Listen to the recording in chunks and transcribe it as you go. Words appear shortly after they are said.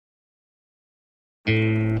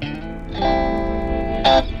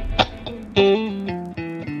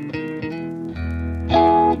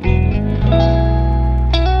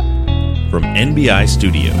NBI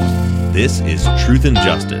Studios. This is Truth and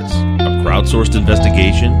Justice, a crowdsourced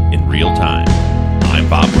investigation in real time. I'm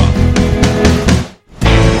Bob Roth.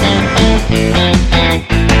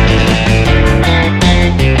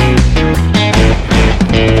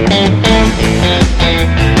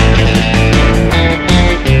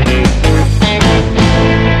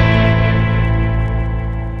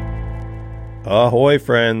 Ahoy,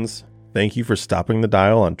 friends. Thank you for stopping the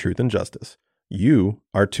dial on Truth and Justice. You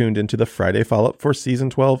are tuned into the Friday follow-up for Season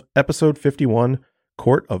 12, Episode 51,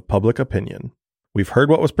 Court of Public Opinion. We've heard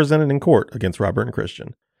what was presented in court against Robert and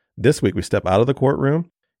Christian. This week, we step out of the courtroom,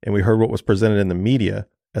 and we heard what was presented in the media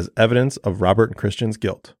as evidence of Robert and Christian's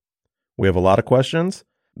guilt. We have a lot of questions.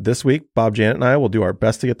 This week, Bob, Janet, and I will do our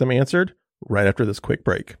best to get them answered right after this quick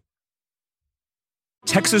break.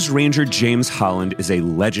 Texas Ranger James Holland is a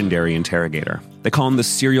legendary interrogator. They call him the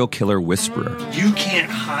serial killer whisperer. You can't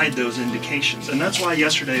hide those indications, and that's why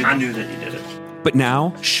yesterday I knew that he did it. But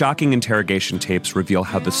now, shocking interrogation tapes reveal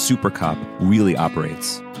how the super cop really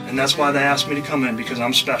operates. And that's why they asked me to come in, because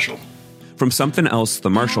I'm special. From Something Else, The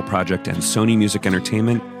Marshall Project, and Sony Music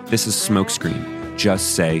Entertainment, this is Smokescreen.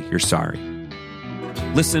 Just say you're sorry.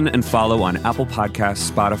 Listen and follow on Apple Podcasts,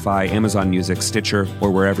 Spotify, Amazon Music, Stitcher, or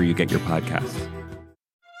wherever you get your podcasts.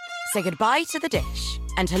 Say goodbye to the dish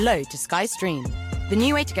and hello to Sky Stream, the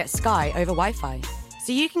new way to get Sky over Wi-Fi.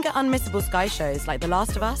 So you can get unmissable Sky shows like The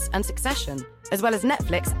Last of Us and Succession, as well as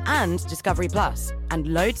Netflix and Discovery Plus, and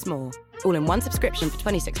loads more, all in one subscription for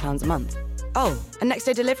 £26 a month. Oh, and next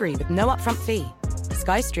day delivery with no upfront fee.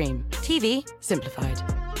 Sky Stream. TV simplified.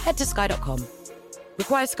 Head to sky.com.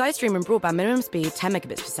 Requires Sky Stream and broadband minimum speed 10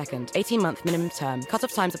 megabits per second, 18-month minimum term.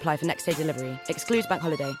 Cut-off times apply for next day delivery. Excludes bank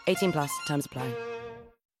holiday. 18 plus. Terms apply.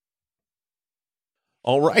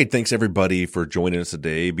 All right. Thanks, everybody, for joining us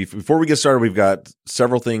today. Before we get started, we've got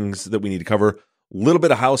several things that we need to cover. A little bit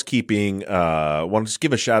of housekeeping. Want to just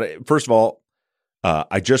give a shout out. First of all,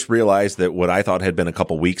 I just realized that what I thought had been a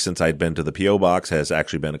couple weeks since I'd been to the P.O. Box has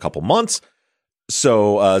actually been a couple months.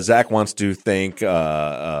 So Zach wants to thank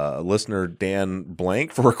listener Dan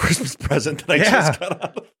Blank for a Christmas present that I just got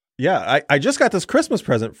out of. Yeah, I just got this Christmas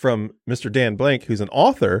present from Mr. Dan Blank, who's an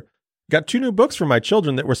author. Got 2 new books for my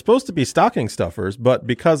children that were supposed to be stocking stuffers, but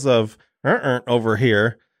because of over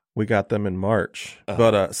here, we got them in March.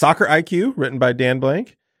 But Soccer IQ, written by Dan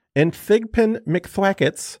Blank, and Thigpen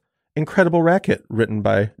McThwacket's Incredible Racket, written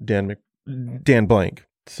by Dan Blank.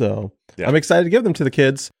 So I'm excited to give them to the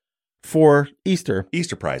kids for Easter.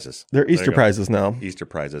 Easter prizes. They're Easter prizes now. Easter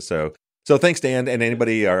prizes. So thanks, Dan, and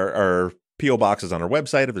anybody our P.O. Box is on our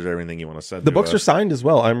website if there's anything you want to send. The books are signed as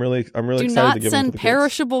well. I'm really excited to give them to the kids. Do not send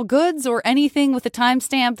perishable goods or anything with a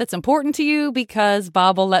timestamp that's important to you, because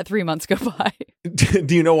Bob will let 3 months go by.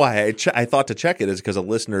 Do you know why I thought to check it is because a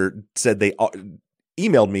listener said they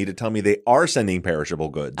emailed me to tell me they are sending perishable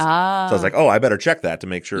goods. So I was like, I better check that to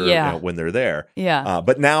make sure when they're there. Yeah.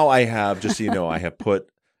 But now I have, just so you know, I have put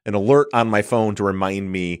an alert on my phone to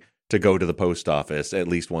remind me to go to the post office at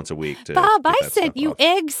least once a week. Bob, I sent you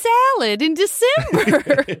egg salad in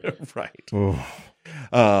December. Right.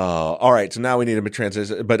 All right. So now we need to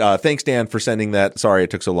transition. But thanks, Dan, for sending that. Sorry it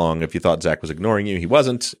took so long. If you thought Zach was ignoring you, he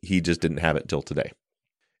wasn't. He just didn't have it till today.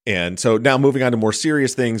 And so now moving on to more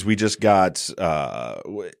serious things, we just got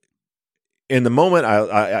in the moment,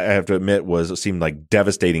 I have to admit, seemed like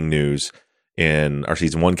devastating news in our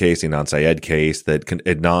Season 1 case, the Adnan Syed case, that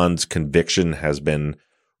Adnan's conviction has been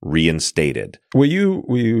reinstated. Will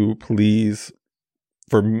you please,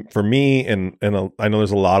 for me and I know there's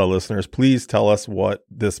a lot of listeners, please tell us what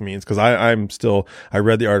this means, because I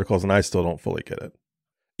read the articles and I still don't fully get it.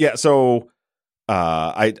 Yeah, so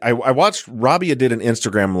I watched, Rabia did an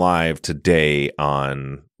Instagram live today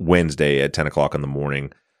on Wednesday at 10 o'clock in the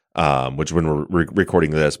morning, which when we're recording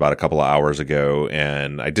this about a couple of hours ago,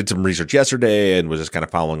 and I did some research yesterday and was just kind of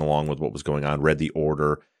following along with what was going on, read the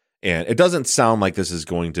order. And it doesn't sound like this is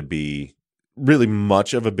going to be really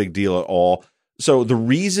much of a big deal at all. So the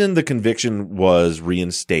reason the conviction was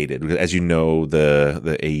reinstated, as you know,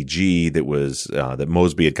 the AG that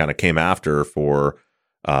Mosby had kind of came after for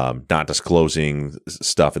not disclosing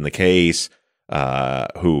stuff in the case,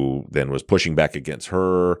 who then was pushing back against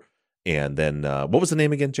her. And then what was the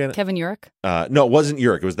name again, Janet? Kevin Urich? No, it wasn't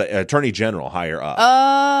Urich. It was the Attorney General higher up.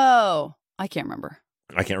 Oh, I can't remember.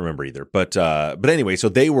 I can't remember either, but anyway, so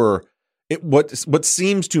they were. What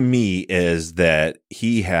seems to me is that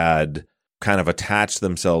he had kind of attached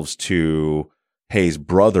themselves to Hayes'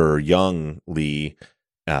 brother, young Lee,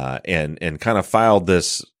 and kind of filed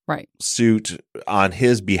this suit on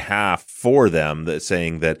his behalf for them, that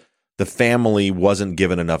saying that the family wasn't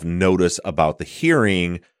given enough notice about the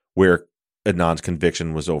hearing where Adnan's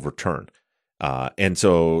conviction was overturned. And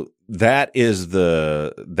so that is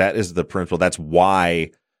the principle. That's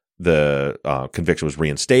why the conviction was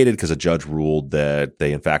reinstated, because a judge ruled that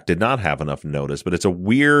they in fact did not have enough notice. But it's a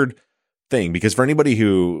weird thing, because for anybody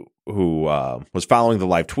who was following the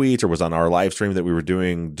live tweets or was on our live stream that we were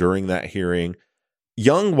doing during that hearing,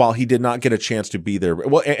 Young, while he did not get a chance to be there,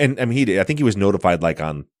 well, and I mean, he did. I think he was notified like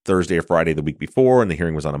on Thursday or Friday the week before, and the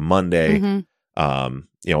hearing was on a Monday.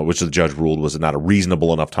 Which the judge ruled was not a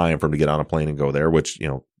reasonable enough time for him to get on a plane and go there, which,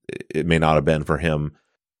 it may not have been for him.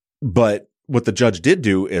 But what the judge did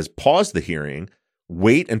do is pause the hearing,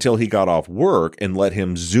 wait until he got off work, and let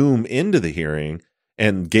him Zoom into the hearing,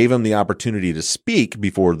 and gave him the opportunity to speak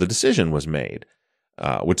before the decision was made,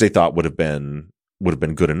 which they thought would have been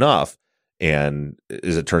good enough. And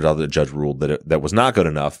as it turns out, the judge ruled that that was not good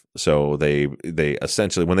enough. So they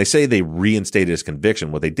essentially, when they say they reinstated his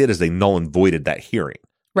conviction, what they did is they null and voided that hearing.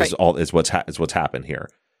 Right. Is what's happened here,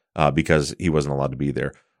 because he wasn't allowed to be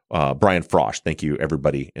there. Brian Frosch, thank you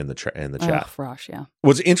everybody in the chat. Frosch, yeah.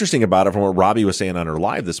 What's interesting about it, from what Robbie was saying on her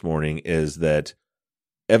live this morning, is that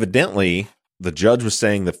evidently the judge was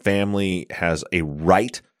saying the family has a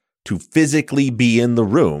right to physically be in the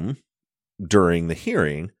room during the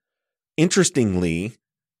hearing. Interestingly,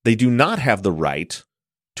 they do not have the right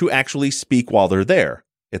to actually speak while they're there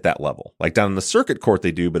at that level. Like down in the circuit court,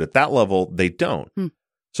 they do, but at that level, they don't.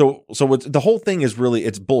 So the whole thing is really,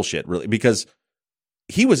 it's bullshit, really, because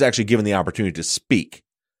he was actually given the opportunity to speak,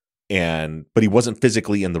 but he wasn't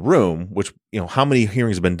physically in the room, which, how many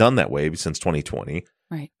hearings have been done that way since 2020?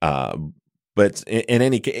 Right. But in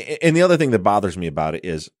any case, and the other thing that bothers me about it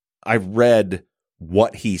is I read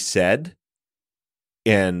what he said,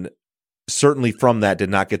 and certainly from that did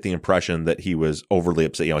not get the impression that he was overly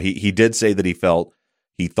upset. He did say that he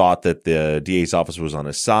thought that the DA's office was on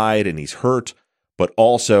his side and he's hurt, but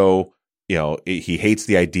also, he hates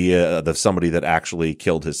the idea that somebody that actually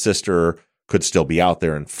killed his sister could still be out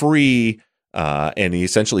there and free. And he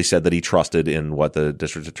essentially said that he trusted in what the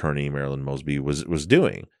district attorney, Marilyn Mosby, was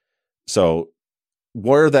doing. So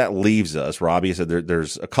where that leaves us, Robbie said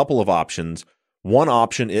there's a couple of options. One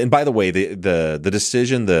option, and by the way, the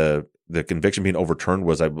decision, the conviction being overturned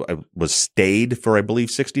was stayed for, I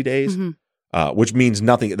believe, 60 days, which means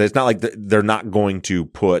nothing. It's not like they're not going to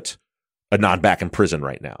put Adnan back in prison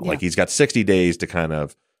right now. Yeah. Like, he's got 60 days to kind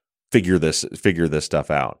of figure this stuff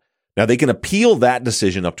out. Now, they can appeal that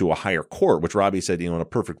decision up to a higher court, which Robbie said, in a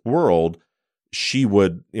perfect world, she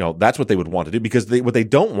would, that's what they would want to do, because what they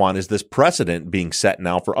don't want is this precedent being set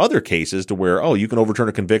now for other cases to where, you can overturn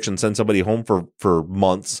a conviction, send somebody home for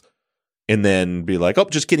months, and then be like,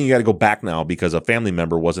 just kidding, you got to go back now because a family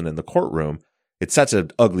member wasn't in the courtroom. It sets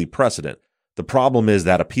an ugly precedent. The problem is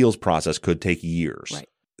that appeals process could take years. Right.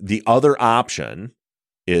 The other option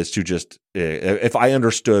is to just, if I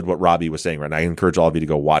understood what Robbie was saying right now, I encourage all of you to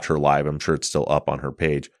go watch her live. I'm sure it's still up on her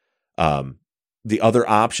page. The other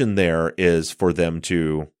option there is for them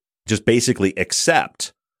to just basically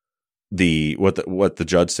accept what the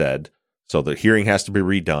judge said. So the hearing has to be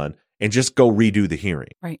redone, and just go redo the hearing.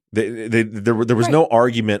 Right. There was no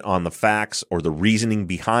argument on the facts or the reasoning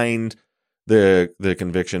behind the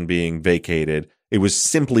conviction being vacated. It was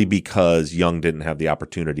simply because Young didn't have the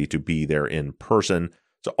opportunity to be there in person.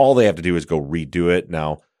 So all they have to do is go redo it.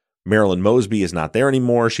 Now, Marilyn Mosby is not there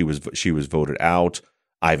anymore. She was voted out.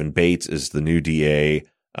 Ivan Bates is the new DA.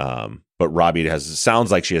 But Robbie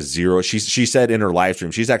sounds like she has zero. She said in her live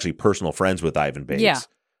stream, she's actually personal friends with Ivan Bates. Yeah.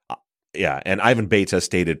 Yeah. And Ivan Bates has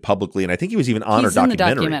stated publicly, and I think he was even on her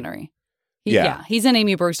documentary. He's in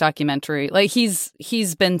Amy Berg's documentary. Like, he's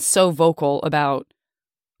been so vocal about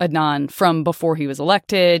Adnan from before he was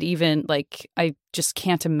elected. Even, like, I just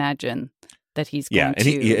can't imagine that he's going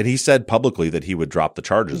to. Yeah, and he said publicly that he would drop the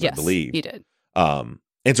charges, yes, I believe. He did.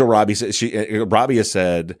 And so Robbie has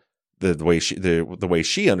said the way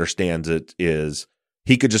she understands it is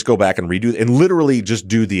he could just go back and redo and literally just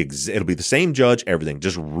do it'll be the same judge, everything.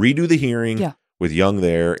 Just redo the hearing with Young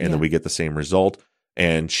there, and then we get the same result.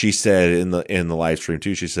 And she said in the live stream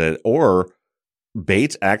too, she said, or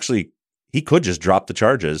Bates actually, he could just drop the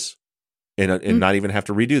charges and not even have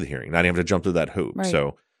to redo the hearing, not even have to jump through that hoop. Right.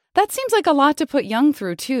 So that seems like a lot to put Young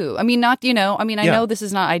through too. I mean, I know this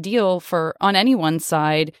is not ideal on anyone's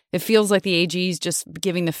side. It feels like the AG's just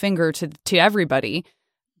giving the finger to everybody,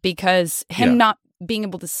 because him not being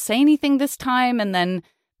able to say anything this time, and then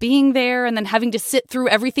being there, and then having to sit through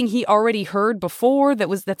everything he already heard before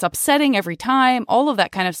that's upsetting every time. All of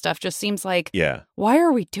that kind of stuff just seems like, why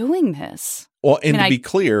are we doing this? Well, and to be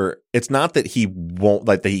clear, it's not that he won't,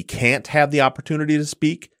 like, that he can't have the opportunity to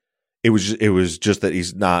speak. It was just that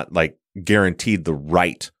he's not, like, guaranteed the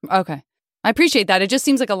right. Okay. I appreciate that. It just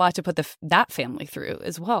seems like a lot to put that family through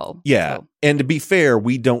as well. Yeah. So. And to be fair,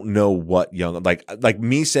 we don't know what Young, like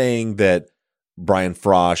me saying that Brian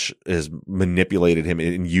Frosch has manipulated him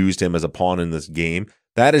and used him as a pawn in this game.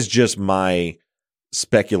 That is just my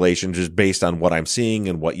speculation, just based on what I'm seeing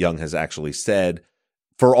and what Young has actually said.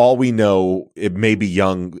 For all we know, it may be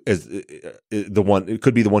Young as the one. It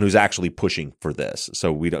could be the one who's actually pushing for this.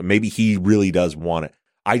 So we don't. Maybe he really does want it.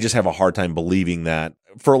 I just have a hard time believing that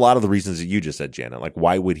for a lot of the reasons that you just said, Janet. Like,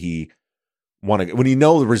 why would he want to when you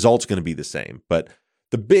know the result's going to be the same? But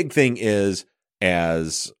the big thing is,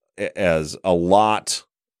 as a lot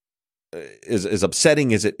as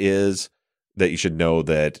upsetting as it is, that you should know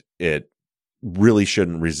that it really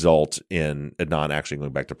shouldn't result in Adnan actually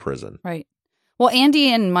going back to prison. Right. Well, Andy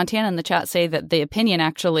and Montana in the chat say that the opinion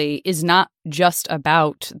actually is not just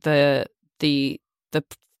about the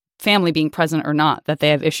family being present or not, that they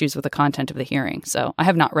have issues with the content of the hearing. So I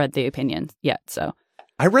have not read the opinion yet. So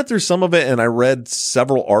I read through some of it, and I read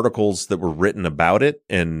several articles that were written about it.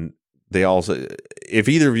 And they also, if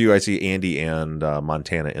either of you, I see Andy and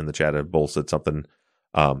Montana in the chat have both said something.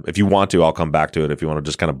 If you want to, I'll come back to it. If you want to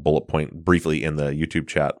just kind of bullet point briefly in the YouTube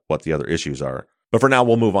chat what the other issues are. But for now,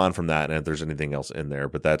 we'll move on from that. And if there's anything else in there,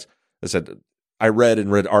 but that's, I said, I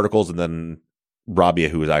read articles, and then Rabia,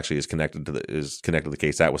 who is connected to the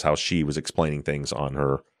case, that was how she was explaining things on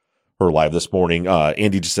her live this morning.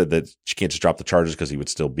 Andy just said that she can't just drop the charges because he would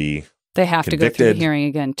still be they have convicted. To go through the hearing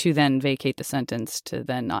again to then vacate the sentence to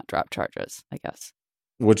then not drop charges, I guess.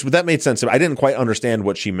 Which that made sense. I didn't quite understand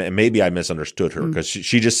what she meant. Maybe I misunderstood her because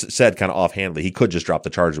she just said kind of offhandedly, he could just drop the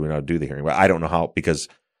charges. We don't do the hearing, but I don't know how, because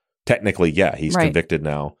technically, yeah, he's convicted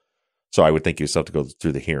now. So I would think you still have to go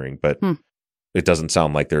through the hearing, but it doesn't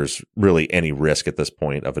sound like there's really any risk at this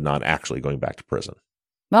point of Adnan actually going back to prison.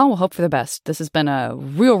 Well, we'll hope for the best. This has been a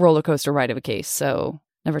real roller coaster ride of a case, so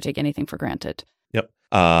never take anything for granted. Yep.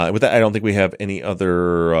 With that, I don't think we have any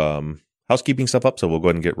other housekeeping stuff up, so we'll go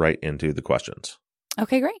ahead and get right into the questions.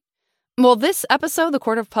 Okay, great. Well, this episode, the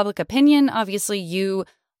Court of Public Opinion, obviously you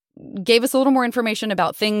gave us a little more information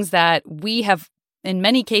about things that we have, in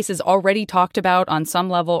many cases, already talked about on some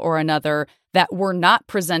level or another that were not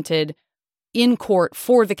presented in court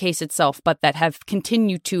for the case itself, but that have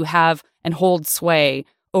continued to have and hold sway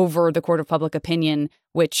over the Court of Public Opinion,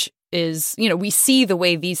 which is, we see the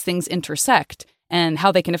way these things intersect and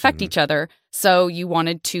how they can affect each other. So you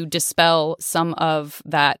wanted to dispel some of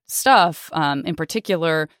that stuff, in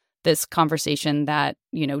particular, this conversation that,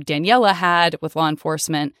 Daniela had with law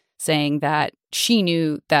enforcement saying that she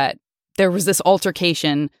knew that there was this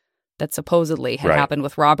altercation that supposedly had happened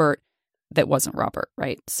with Robert that wasn't Robert,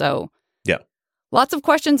 right? So yeah, lots of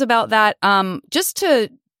questions about that. Just to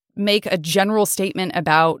make a general statement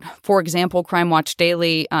about, for example, Crime Watch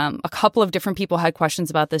Daily, a couple of different people had questions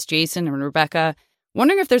about this, Jason and Rebecca,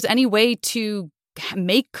 wondering if there's any way to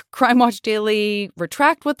make Crime Watch Daily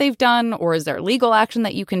retract what they've done, or is there legal action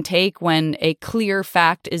that you can take when a clear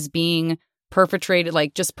fact is being perpetrated,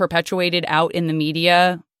 like just perpetuated out in the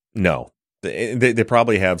media? No. They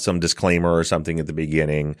probably have some disclaimer or something at the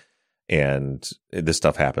beginning, and this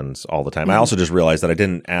stuff happens all the time. I also just realized that I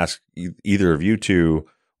didn't ask either of you two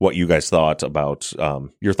what you guys thought about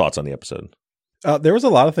your thoughts on the episode. There was a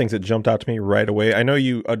lot of things that jumped out to me right away. I know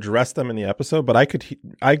you addressed them in the episode, but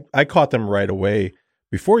I caught them right away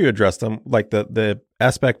before you addressed them. Like the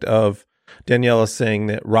aspect of Daniela saying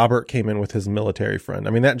that Robert came in with his military friend.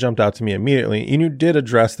 I mean, that jumped out to me immediately. And you did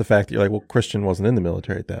address the fact that you're like, well, Christian wasn't in the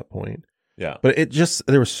military at that point. Yeah. But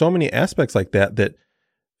there were so many aspects like that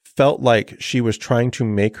felt like she was trying to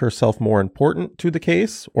make herself more important to the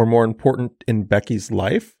case, or more important in Becky's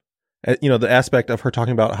life. The aspect of her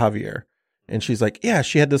talking about Javier. And she's like, yeah,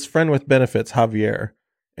 she had this friend with benefits, Javier.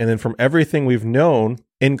 And then from everything we've known,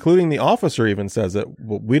 including the officer even says that,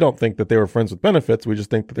 well, we don't think that they were friends with benefits. We just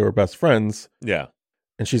think that they were best friends. Yeah.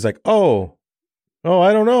 And she's like, oh,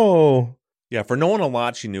 I don't know. Yeah, for knowing a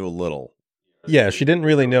lot, she knew a little. Yeah, she didn't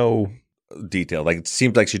really know detail. Like, it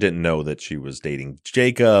seemed like she didn't know that she was dating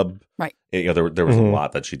Jacob. Right. There was a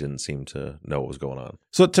lot that she didn't seem to know what was going on.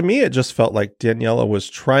 So to me, it just felt like Daniela was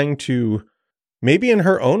trying to, maybe in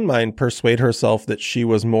her own mind, persuade herself that she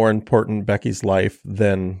was more important in Becky's life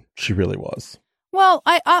than she really was. Well,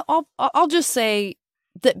 I'll just say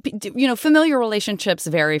that, familiar relationships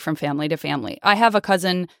vary from family to family. I have a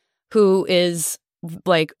cousin who is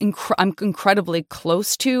like, I'm incredibly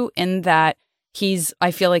close to, in that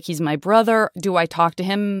I feel like he's my brother. Do I talk to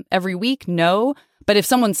him every week? No. But if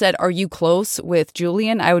someone said, are you close with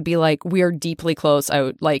Julian? I would be like, we're deeply close.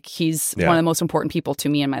 He's one of the most important people to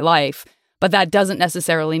me in my life. But that doesn't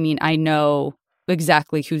necessarily mean I know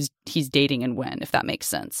exactly who's he's dating and when, if that makes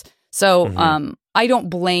sense. So I don't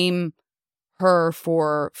blame her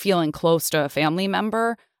for feeling close to a family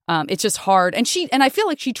member. It's just hard. And I feel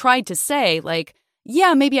like she tried to say, like,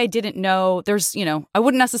 yeah, maybe I didn't know. There's, I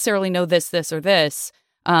wouldn't necessarily know this, or this.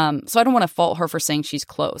 So I don't want to fault her for saying she's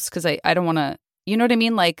close, because I don't want to, you know what I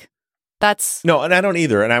mean? Like, that's... No, and I don't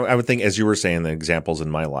either. And I would think, as you were saying, the examples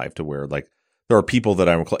in my life to where, like, there are people that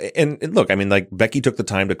I'm close. And look, I mean, like, Becky took the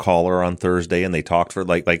time to call her on Thursday and they talked for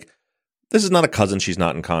like this is not a cousin she's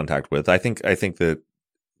not in contact with. I think that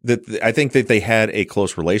they had a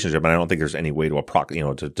close relationship, and I don't think there's any way to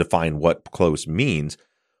to define what close means.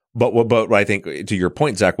 But I think, to your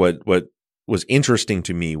point, Zach, what was interesting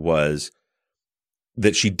to me was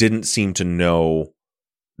that she didn't seem to know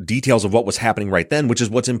details of what was happening right then, which is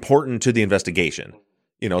what's important to the investigation.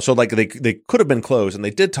 So like they could have been close and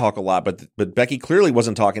they did talk a lot, but Becky clearly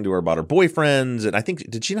wasn't talking to her about her boyfriends. And I think,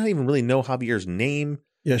 did she not even really know Javier's name?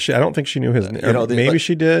 Yeah, I don't think she knew his name. Maybe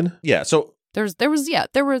she did. Yeah. So there was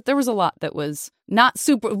a lot that was not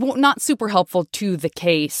super helpful to the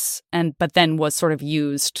case, but then was sort of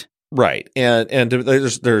used. Right. And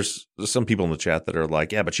there's some people in the chat that are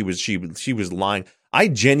like, yeah, but she was lying. I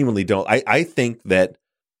genuinely don't. I think that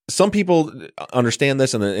some people understand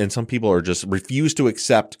this, and some people are just refuse to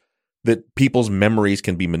accept that people's memories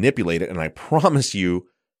can be manipulated. And I promise you,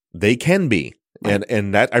 they can be. Right.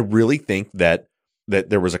 And that I really think that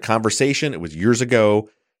there was a conversation. It was years ago,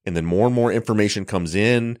 and then more and more information comes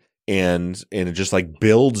in, and it just like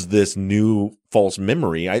builds this new false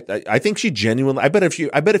memory. I think she genuinely. I bet if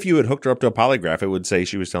you had hooked her up to a polygraph, it would say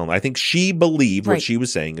she was telling. I think she believed what she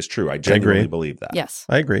was saying is true. I genuinely believe that. Yes,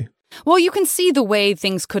 I agree. Well, you can see the way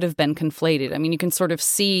things could have been conflated. I mean, you can sort of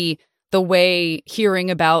see the way hearing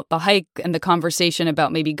about the hike and the conversation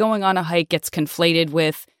about maybe going on a hike gets conflated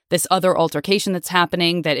with this other altercation that's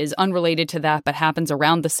happening that is unrelated to that, but happens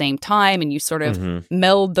around the same time. And you sort of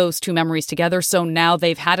meld those two memories together. So now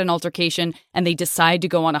they've had an altercation and they decide to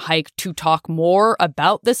go on a hike to talk more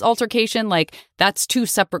about this altercation. Like, that's two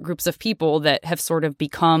separate groups of people that have sort of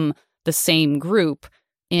become the same group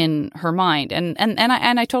in her mind. And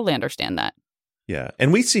I totally understand that. Yeah.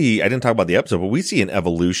 And we see, I didn't talk about the episode, but we see an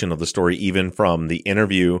evolution of the story even from the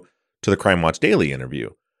interview to the Crime Watch Daily interview.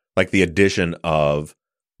 Like the addition of,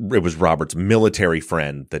 it was Robert's military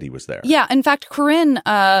friend that he was there. Yeah. In fact, Corinne,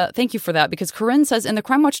 thank you for that, because Corinne says in the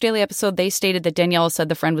Crime Watch Daily episode, they stated that Danielle said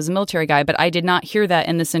the friend was a military guy, but I did not hear that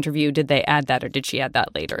in this interview. Did they add that, or did she add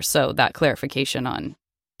that later? So that clarification on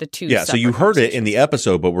the two. Yeah. So you heard it in the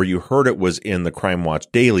episode, but where you heard it was in the Crime Watch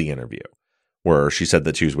Daily interview, where she said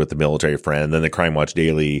that she was with the military friend. Then the Crime Watch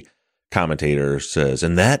Daily commentator says,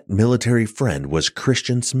 and that military friend was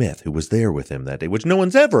Christian Smith, who was there with him that day, which no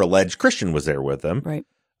one's ever alleged Christian was there with him. Right.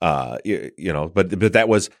 But that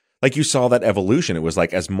was like, you saw that evolution. It was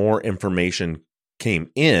like, as more information came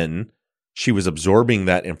in, she was absorbing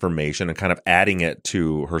that information and kind of adding it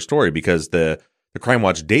to her story, because the Crime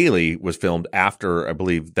Watch Daily was filmed after, I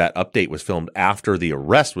believe that update was filmed after the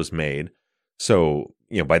arrest was made. So,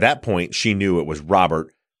 by that point, she knew it was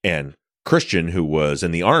Robert and Christian who was in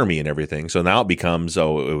the army and everything. So now it becomes,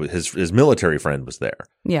 his military friend was there.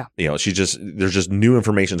 Yeah. There's just new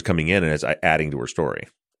information's coming in, and it's adding to her story.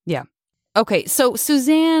 Yeah. Okay. So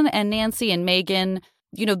Suzanne and Nancy and Megan,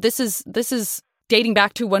 this is dating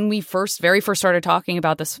back to when we very first started talking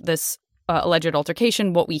about this alleged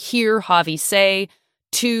altercation. What we hear Javi say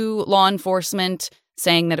to law enforcement,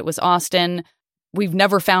 saying that it was Austin. We've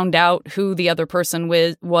never found out who the other person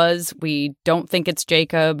was. We don't think it's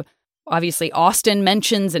Jacob. Obviously, Austin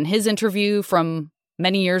mentions in his interview from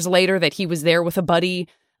many years later that he was there with a buddy.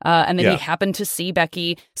 And then he happened to see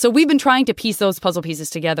Becky. So we've been trying to piece those puzzle pieces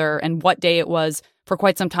together and what day it was for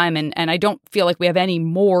quite some time. And I don't feel like we have any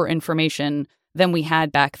more information than we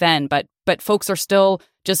had back then. But folks are still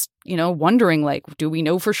just, wondering, like, do we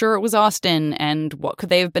know for sure it was Austin? And what could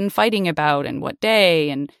they have been fighting about? And what day?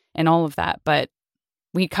 And all of that. But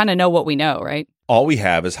we kind of know what we know, right? All we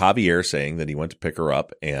have is Javier saying that he went to pick her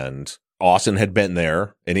up and Austin had been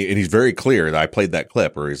there. And he's very clear that I played that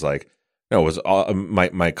clip where he's like, no, it was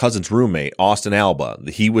my cousin's roommate, Austin Alba.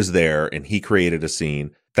 He was there and he created a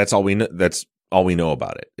scene. That's all we know. That's all we know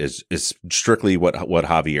about it is strictly what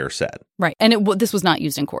Javier said. Right. And this was not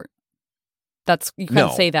used in court. You kind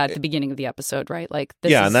of say that at the beginning of the episode, right? Like,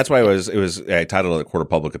 and that's why I titled it Court of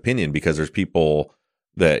Public Opinion, because there's people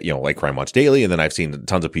that, like Crime Watch Daily. And then I've seen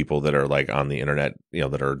tons of people that are like on the internet,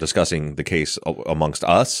 that are discussing the case amongst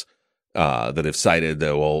us. That have cited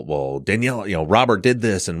that, well, Danielle, Robert did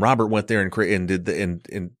this and Robert went there and did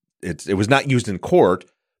it was not used in court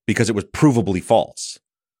because it was provably false.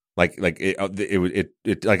 Like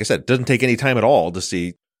I said, it doesn't take any time at all to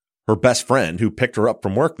see her best friend who picked her up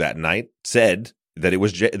from work that night said that it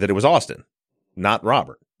was Austin, not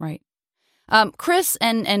Robert. Right. Chris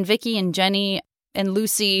and Vicky and Jenny and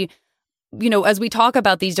Lucy, as we talk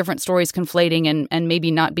about these different stories conflating and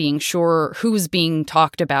maybe not being sure who's being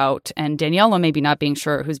talked about, and Daniela maybe not being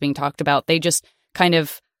sure who's being talked about, they just kind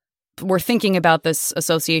of were thinking about this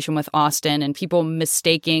association with Austin and people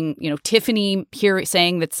mistaking, Tiffany here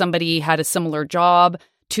saying that somebody had a similar job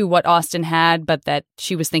to what Austin had, but that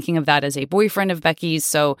she was thinking of that as a boyfriend of Becky's.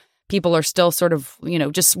 So people are still sort of,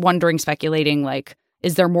 just wondering, speculating, like,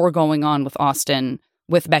 is there more going on with Austin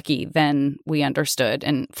with Becky than we understood?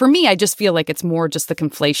 And for me, I just feel like it's more just the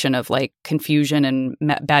conflation of like confusion and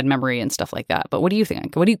bad memory and stuff like that. But what do you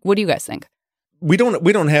think? What do you guys think? We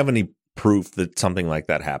don't have any proof that something like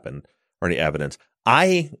that happened or any evidence.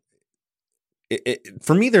 For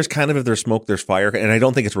me, there's kind of, if there's smoke, there's fire, and I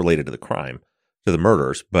don't think it's related to the crime, to the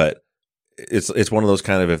murders, but it's one of those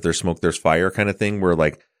kind of, if there's smoke, there's fire kind of thing, where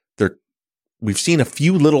like we've seen a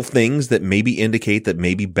few little things that maybe indicate that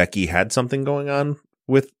maybe Becky had something going on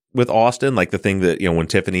with Austin, like the thing that, when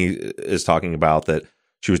Tiffany is talking about that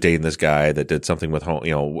she was dating this guy that did something with home,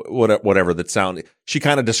 whatever that sounded, she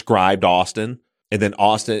kind of described Austin, and then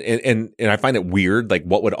Austin, and I find it weird, like,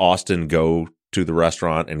 what would Austin go to the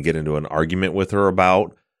restaurant and get into an argument with her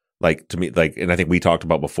about? Like, to me, like, and I think we talked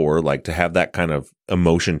about before, like, to have that kind of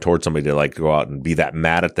emotion towards somebody, to like go out and be that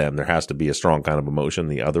mad at them, there has to be a strong kind of emotion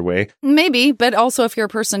the other way. Maybe, but also if you're a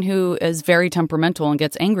person who is very temperamental and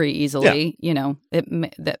gets angry easily,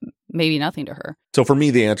 that may be nothing to her. So for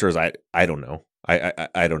me, the answer is I don't know.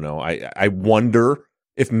 I don't know. I wonder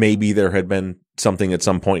if maybe there had been something at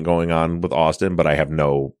some point going on with Austin, but I have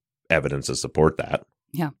no evidence to support that.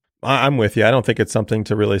 Yeah. I'm with you. I don't think it's something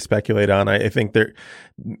to really speculate on. I think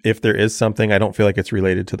if there is something, I don't feel like it's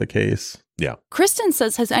related to the case. Yeah. Kristen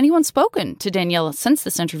says, has anyone spoken to Daniela since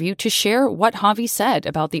this interview to share what Javi said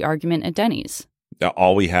about the argument at Denny's?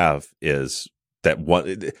 All we have is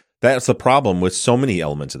that's the problem with so many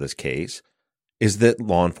elements of this case, is that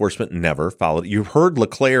law enforcement never followed. You heard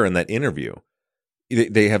LeClaire in that interview.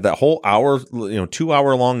 They have that whole hour, 2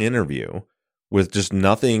 hour long interview with just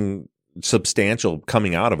nothing substantial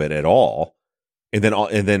coming out of it at all, and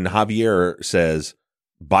then Javier says,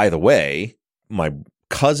 by the way, my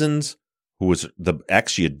cousin's, who was the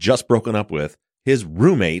ex she had just broken up with, his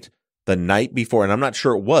roommate the night before, and I'm not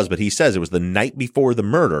sure it was, but he says it was the night before the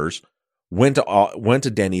murders, went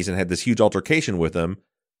to Denny's and had this huge altercation with him.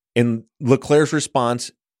 And LeClaire's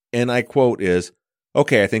response, and I quote, is,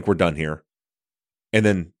 okay, I think we're done here. And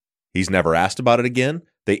then he's never asked about it again.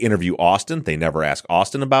 They interview Austin. They never ask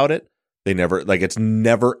Austin about it. They never, like, it's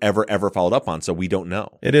never, ever, ever followed up on. So we don't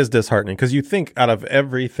know. It is disheartening because you think out of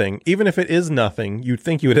everything, even if it is nothing, you'd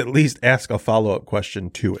think you would at least ask a follow-up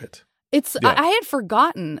question to it. I had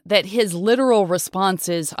forgotten that his literal response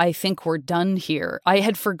is, I think we're done here. I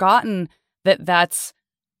had forgotten that that's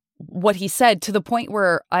what he said, to the point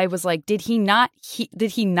where I was like, did he not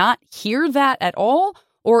hear that at all?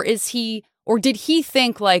 Or did he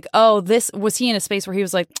think like, was he in a space where he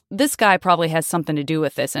was like, this guy probably has something to do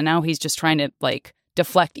with this, and now he's just trying to like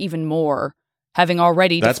deflect even more, having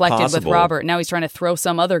already deflected with Robert. Now he's trying to throw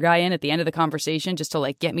some other guy in at the end of the conversation just to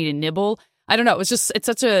like get me to nibble. I don't know. It's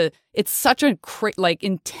such a like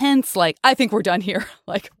intense, like, I think we're done here.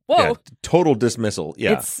 Like, whoa. Yeah, total dismissal.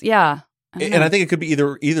 Yeah. And I think it could be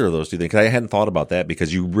either of those two things. I hadn't thought about that,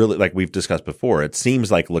 because you really, like we've discussed before, it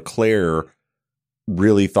seems like LeClaire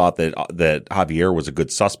really thought that Javier was a good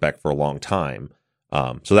suspect for a long time.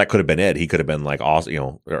 So that could have been it. He could have been like, or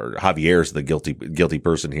Javier's the guilty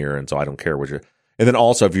person here, and so I don't care what you're. And then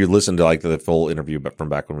also, if you listen to like the full interview from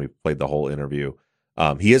back when we played the whole interview,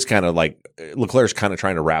 he is kind of like, LeClaire's kind of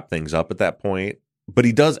trying to wrap things up at that point, but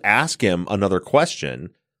he does ask him another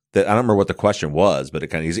question that I don't remember what the question was, but it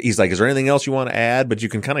kind of, he's like, is there anything else you want to add? But you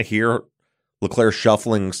can kind of hear LeClaire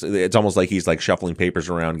shuffling. It's almost like he's like shuffling papers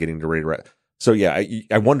around, getting ready to. So yeah,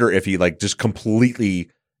 I wonder if he like just completely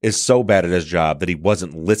is so bad at his job that he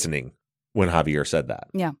wasn't listening when Javier said that.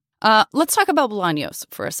 Yeah. Let's talk about Bolaños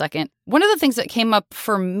for a second. One of the things that came up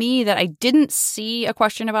for me that I didn't see a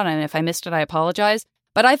question about, and if I missed it, I apologize,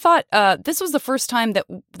 but I thought this was the first time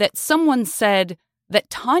that someone said that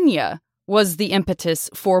Tanya was the impetus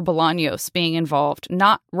for Bolaños being involved,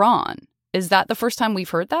 not Ron. Is that the first time we've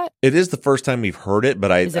heard that? It is the first time we've heard it,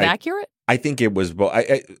 but is it accurate? I think it was.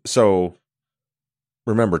 So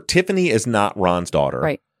remember, Tiffany is not Ron's daughter,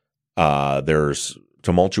 right? There's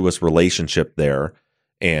tumultuous relationship there,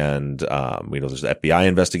 and there's the FBI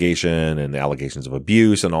investigation and the allegations of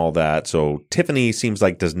abuse and all that. So Tiffany seems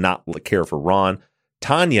like does not care for Ron.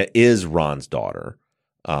 Tanya is Ron's daughter,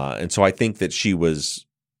 and so I think that she was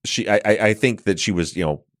I think that she was,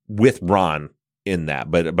 with Ron in that,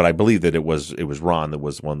 but I believe that it was Ron that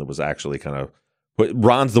was one that was actually kind of.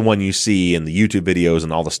 Ron's the one you see in the YouTube videos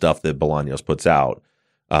and all the stuff that Bolaños puts out.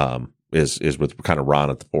 Is with kind of Ron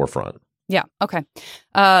at the forefront. Yeah. Okay.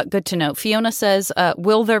 Good to know. Fiona says,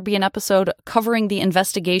 will there be an episode covering the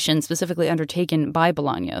investigation specifically undertaken by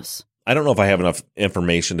Bolaños? I don't know if I have enough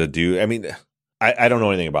information to do. I mean, I don't know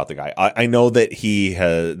anything about the guy. I know that he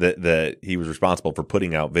has that he was responsible for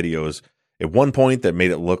putting out videos at one point that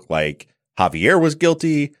made it look like Javier was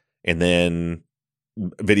guilty, and then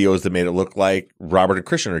videos that made it look like Robert and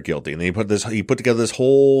Christian are guilty. And then he put together this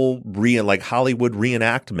whole Hollywood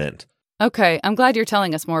reenactment. Okay, I'm glad you're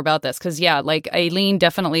telling us more about this because, Aileen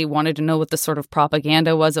definitely wanted to know what the sort of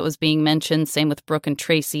propaganda was that was being mentioned. Same with Brooke and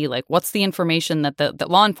Tracy. Like, what's the information that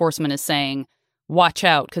law enforcement is saying? Watch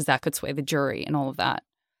out, because that could sway the jury and all of that.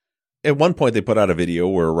 At one point, they put out a video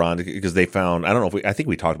where Ron, because they found, I think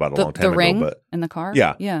we talked about it a long time ago. The ring but in the car?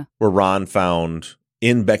 Yeah. Where Ron found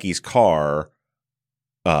in Becky's car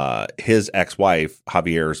his ex-wife,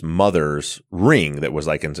 Javier's mother's ring that was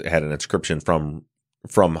had an inscription from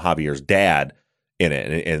Javier's dad in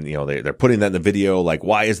it. And they're putting that in the video, like,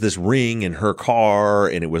 why is this ring in her car?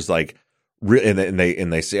 And it was like, and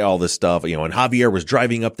they say all this stuff, and Javier was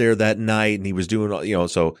driving up there that night and he was doing,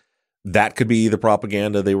 so that could be the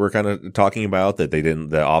propaganda they were kind of talking about that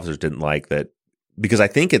the officers didn't like that, because I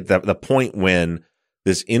think at the point when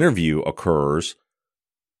this interview occurs,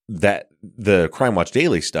 that the Crime Watch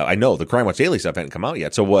Daily stuff, I know the Crime Watch Daily stuff hadn't come out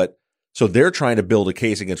yet. So they're trying to build a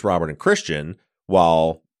case against Robert and Christian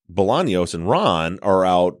while Bolaños and Ron are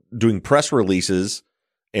out doing press releases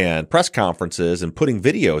and press conferences and putting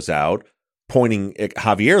videos out pointing at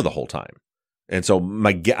Javier the whole time. And so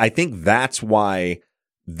I think that's why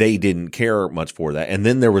they didn't care much for that. And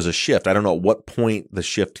then there was a shift. I don't know at what point the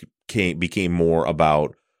shift became more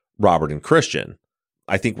about Robert and Christian.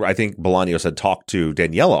 I think Bolaños had talked to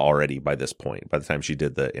Daniela already by this point, by the time she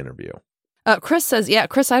did the interview. Chris says,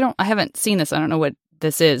 Chris, I haven't seen this. I don't know what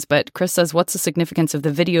this is, but Chris says, what's the significance of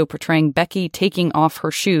the video portraying Becky taking off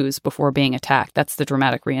her shoes before being attacked? That's the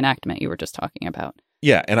dramatic reenactment you were just talking about.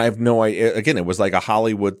 Yeah, and I have no idea. Again, it was like a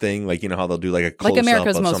Hollywood thing, like, how they'll do like a close-up like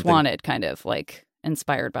America's of Most something. Wanted, kind of like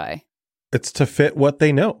inspired by. It's to fit what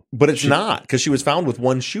they know. But it's not, because she was found with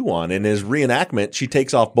one shoe on. In his reenactment, she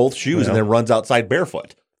takes off both shoes and then runs outside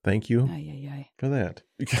barefoot. Thank you for that.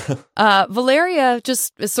 Valeria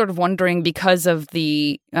just is sort of wondering, because of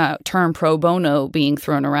the term pro bono being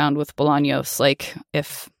thrown around with Bolaños, like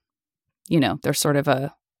if, there's sort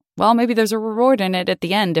of maybe there's a reward in it at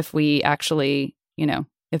the end if we actually,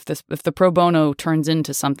 if the pro bono turns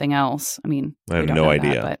into something else. I mean, I have no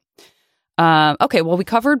idea. But okay, well, we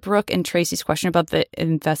covered Brooke and Tracy's question about the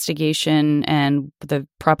investigation and the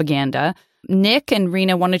propaganda. Nick and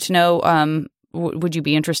Rena wanted to know, would you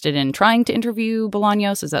be interested in trying to interview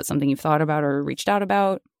Bolaños? Is that something you've thought about or reached out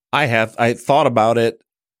about? I thought about it.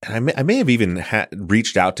 And I may have even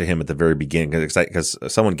reached out to him at the very beginning because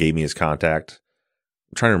someone gave me his contact.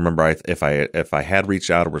 I'm trying to remember if I had reached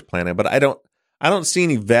out or was planning, but I don't see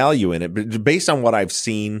any value in it. But based on what I've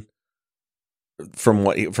seen from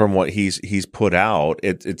what he's put out,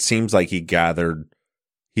 it seems like he'd gather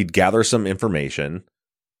some information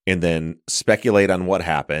and then speculate on what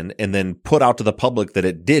happened and then put out to the public that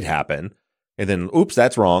it did happen. And then, oops,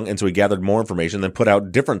 that's wrong. And so he gathered more information, then put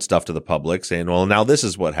out different stuff to the public saying, well, now this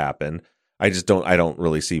is what happened. I don't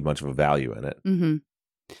really see much of a value in it. Mm-hmm.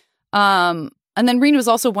 And then Rena was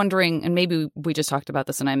also wondering, and maybe we just talked about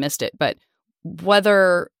this and I missed it, but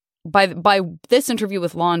whether by this interview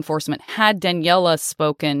with law enforcement, had Daniela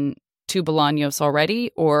spoken to Bolaños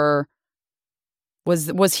already, or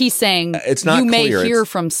was he saying it's not you clear. May hear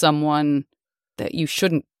from someone that you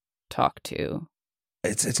shouldn't talk to?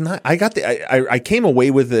 It's not. I came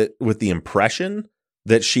away with it with the impression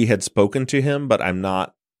that she had spoken to him, but I'm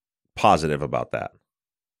not positive about that.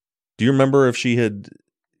 Do you remember if she had?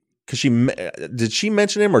 Because did she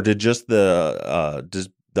mention him, or did just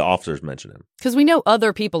the officers mention him? Because we know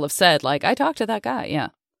other people have said, like, I talked to that guy. Yeah,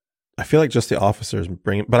 I feel like just the officers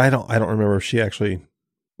bring it, but I don't remember if she actually.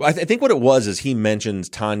 I think what it was is he mentions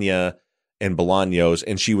Tanya and Bolaños,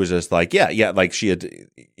 and she was just like, yeah, like she had,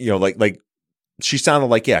 like she sounded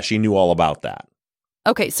like, yeah, she knew all about that.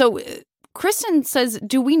 Okay, so Kristen says,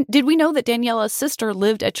 did we know that Daniela's sister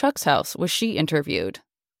lived at Chuck's house? Was she interviewed?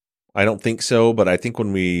 I don't think so, but I think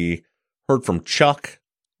when we heard from Chuck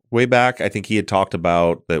way back, I think he had talked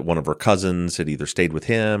about that one of her cousins had either stayed with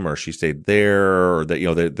him or she stayed there, or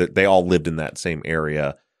that they all lived in that same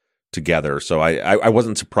area together. So I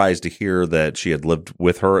wasn't surprised to hear that she had lived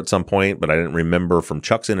with her at some point, but I didn't remember from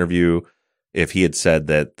Chuck's interview if he had said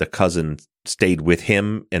that the cousin stayed with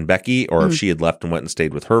him and Becky, or if she had left and went and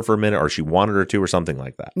stayed with her for a minute, or she wanted her to, or something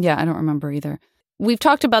like that. Yeah, I don't remember either. We've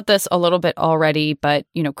talked about this a little bit already, but,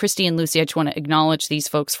 Christy and Lucy, I just want to acknowledge these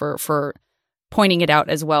folks for pointing it out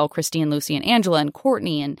as well. Christy and Lucy and Angela and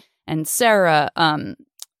Courtney and Sarah.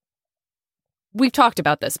 We've talked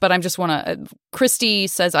about this, but I just want to, Christy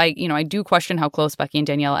says, I do question how close Becky and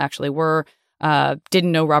Danielle actually were.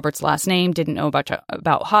 Didn't know Robert's last name, didn't know about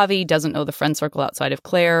Javi, doesn't know the friend circle outside of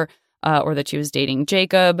Claire, or that she was dating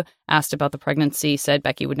Jacob, asked about the pregnancy, said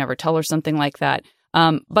Becky would never tell her something like that.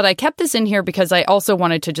 But I kept this in here because I also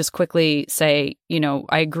wanted to just quickly say,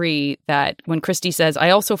 I agree that when Christy says,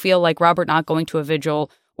 I also feel like Robert not going to a vigil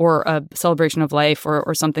or a celebration of life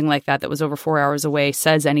or something like that was over 4 hours away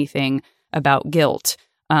says anything about guilt,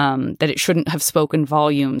 that it shouldn't have spoken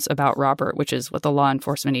volumes about Robert, which is what the law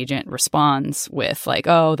enforcement agent responds with, like,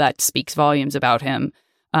 oh, that speaks volumes about him,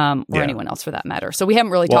 or anyone else for that matter. So we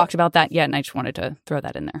haven't really talked about that yet, and I just wanted to throw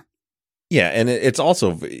that in there. Yeah, and it's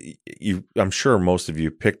also, I'm sure most of you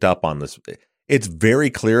picked up on this. It's very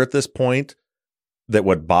clear at this point that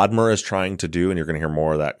what Bodmer is trying to do, and you're going to hear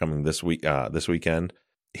more of that coming this weekend,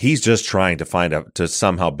 he's just trying to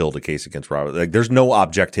somehow build a case against Robert. Like, there's no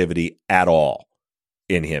objectivity at all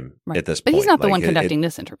in him at this point. But he's not the one conducting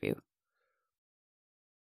this interview.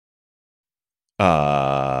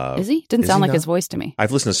 Is he? Didn't sound like his voice to me.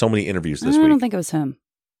 I've listened to so many interviews this week. I don't think it was him.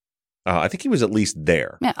 I think he was at least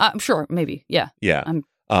there. Yeah, I'm sure, maybe. Yeah. Yeah.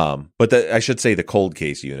 But I should say the cold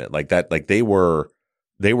case unit, like that, like they were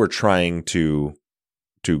trying to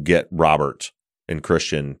get Robert and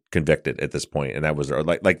Christian convicted at this point, and that was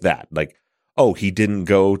like that. Like, oh, he didn't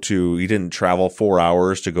travel 4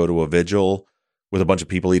 hours to go to a vigil with a bunch of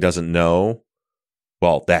people he doesn't know.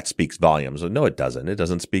 Well, that speaks volumes. No, it doesn't. It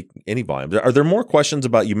doesn't speak any volumes. Are there more questions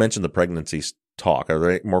about? You mentioned the pregnancy talk. Are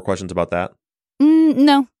there more questions about that?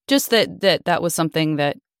 No, just that was something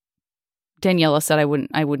that Daniela said I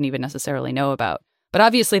wouldn't even necessarily know about. But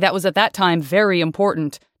obviously that was at that time very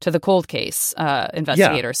important to the cold case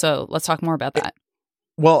investigator. Yeah. So let's talk more about that.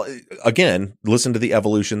 Well, again, listen to the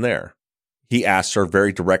evolution there. He asked her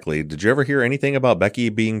very directly, did you ever hear anything about Becky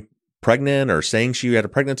being pregnant or saying she had a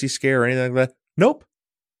pregnancy scare or anything like that? Nope.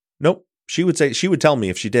 She would tell me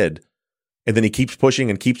if she did. And then he keeps pushing.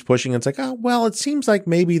 And it's like, oh, well, it seems like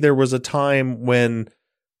maybe there was a time when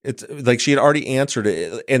it's like she had already answered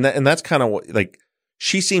it. And that's kind of like,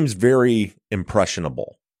 she seems very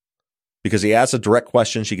impressionable because he asks a direct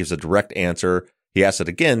question. She gives a direct answer. He asks it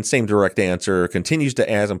again, same direct answer, continues to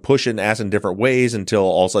ask and push it and ask in different ways until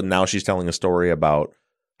all of a sudden now she's telling a story about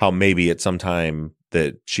how maybe at some time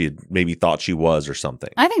that she had maybe thought she was or something.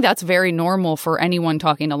 I think that's very normal for anyone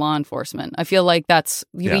talking to law enforcement. I feel like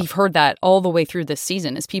we've heard that all the way through this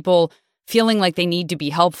season is people feeling like they need to be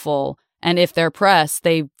helpful. And if they're pressed,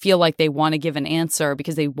 they feel like they want to give an answer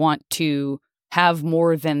because they want to have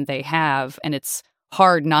more than they have. And it's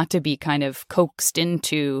hard not to be kind of coaxed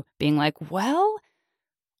into being like, well,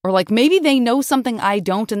 or like maybe they know something I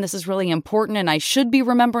don't and this is really important and I should be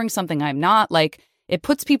remembering something I'm not. Like, it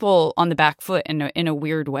puts people on the back foot in a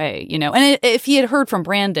weird way, And if he had heard from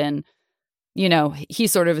Brandon, he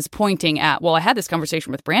sort of is pointing at, well, I had this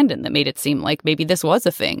conversation with Brandon that made it seem like maybe this was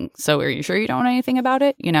a thing. So are you sure you don't know anything about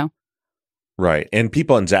it? Right. And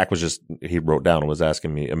people, and Zach he wrote down and was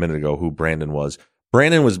asking me a minute ago who Brandon was.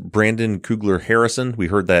 Brandon was Brandon Kugler Harrison. We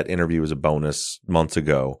heard that interview as a bonus months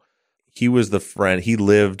ago. He was the friend. He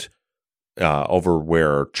lived over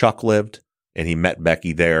where Chuck lived. And he met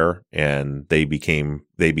Becky there, and they became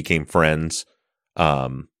friends.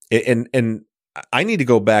 And I need to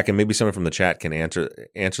go back, and maybe someone from the chat can answer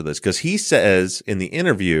this because he says in the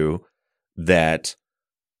interview that,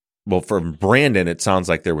 well, from Brandon, it sounds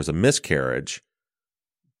like there was a miscarriage.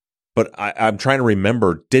 But I'm trying to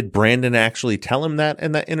remember, did Brandon actually tell him that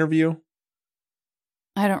in that interview?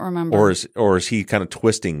 I don't remember. Or is he kind of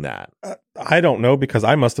twisting that? I don't know because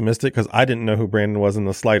I must have missed it because I didn't know who Brandon was in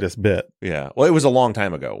the slightest bit. Yeah. Well, it was a long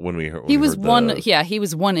time ago when we heard. He was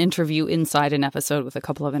one interview inside an episode with a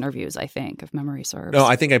couple of interviews, I think, if memory serves. No,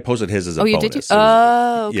 I think I posted his as a bonus. You did?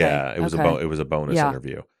 Okay. Yeah, it was a bonus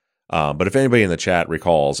interview. But if anybody in the chat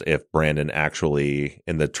recalls if Brandon actually,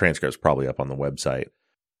 and the transcript's probably up on the website,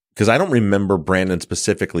 because I don't remember Brandon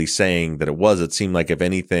specifically saying that it was. It seemed like if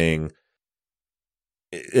anything,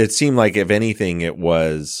 it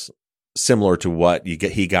was similar to what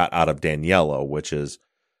he got out of Daniela, which is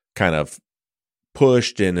kind of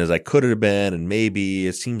pushed in as I could have been, and maybe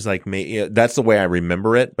it seems like that's the way I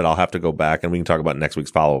remember it. But I'll have to go back, and we can talk about next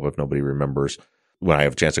week's follow-up if nobody remembers when I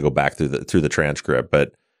have a chance to go back through the transcript.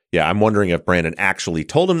 But yeah, I'm wondering if Brandon actually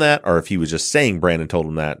told him that, or if he was just saying Brandon told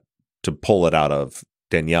him that to pull it out of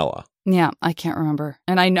Daniela. Yeah, I can't remember.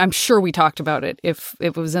 And I'm sure we talked about it. If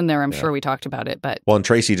it was in there, I'm sure we talked about it. But well, and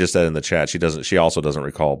Tracy just said in the chat she also doesn't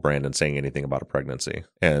recall Brandon saying anything about a pregnancy.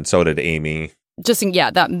 And so did Amy.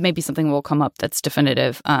 That may be something will come up that's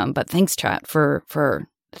definitive. But thanks, chat, for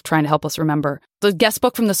trying to help us remember. The guest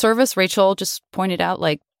book from the service, Rachel just pointed out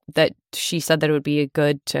that she said that it would be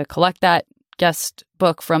good to collect that guest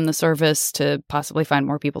book from the service to possibly find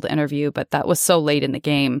more people to interview. But that was so late in the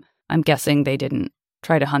game. I'm guessing they didn't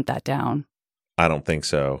try to hunt that down. I don't think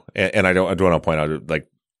so. And I want to point out,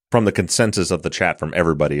 from the consensus of the chat from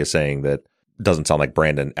everybody is saying that it doesn't sound like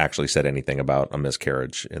Brandon actually said anything about a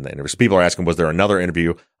miscarriage in the interview. So people are asking, was there another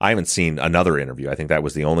interview? I haven't seen another interview. I think that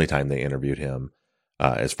was the only time they interviewed him,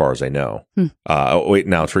 as far as I know. Wait,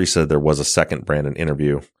 now Teresa, there was a second Brandon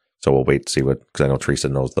interview. So we'll wait to see because I know Teresa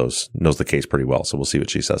knows the case pretty well. So we'll see what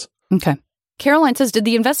she says. Okay. Caroline says, did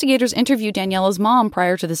the investigators interview Daniela's mom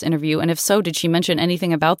prior to this interview? And if so, did she mention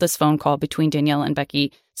anything about this phone call between Daniela and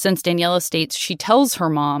Becky, since Daniela states she tells her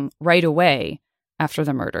mom right away after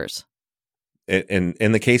the murders? In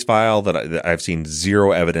the case file that I've seen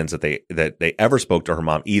zero evidence that they ever spoke to her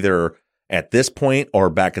mom, either at this point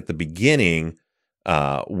or back at the beginning,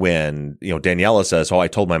 when Daniela says, "Oh, I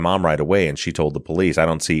told my mom right away," and she told the police. I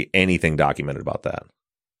don't see anything documented about that.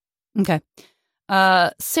 Okay.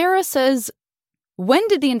 Sarah says, when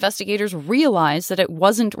did the investigators realize that it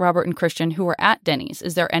wasn't Robert and Christian who were at Denny's?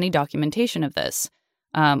 Is there any documentation of this?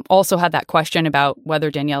 Also had that question about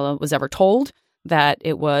whether Daniela was ever told that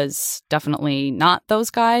it was definitely not those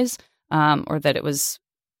guys, or that it was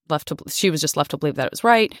she was just left to believe that it was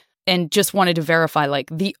right. And just wanted to verify,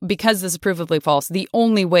 because this is provably false, the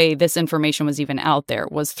only way this information was even out there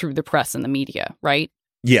was through the press and the media, right?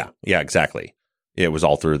 Yeah, exactly. It was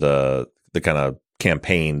all through the kind of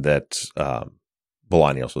campaign that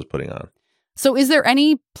Bolaños was putting on. So is there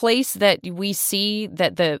any place that we see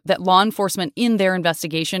that that law enforcement in their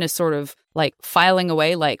investigation is sort of filing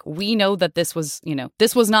away, we know that this was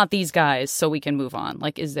not these guys, so we can move on?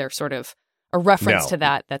 Is there sort of a reference to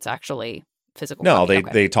that that's actually physical? No,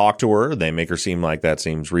 they talk to her, they make her seem like that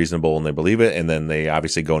seems reasonable and they believe it, and then they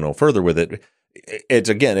obviously go no further with it.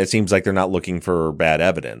 It seems like they're not looking for bad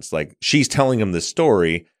evidence. She's telling them this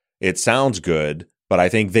story, it sounds good, but I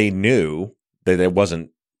think they knew that it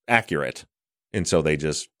wasn't accurate. And so they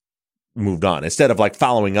just moved on instead of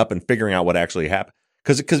following up and figuring out what actually happened.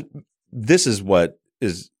 Because this is what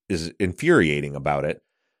is infuriating about it,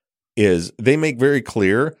 is they make very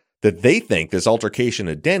clear that they think this altercation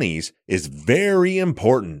at Denny's is very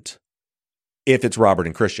important if it's Robert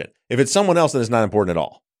and Christian. If it's someone else, then it's not important at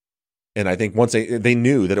all. And I think once they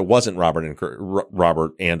knew that it wasn't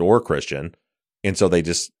Robert and or Christian, and so they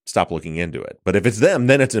just stopped looking into it. But if it's them,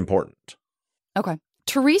 then it's important. Okay.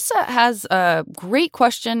 Teresa has a great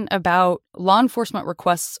question about law enforcement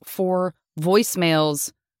requests for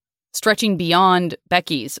voicemails stretching beyond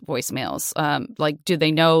Becky's voicemails. Do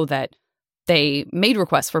they know that they made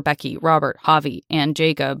requests for Becky, Robert, Javi, and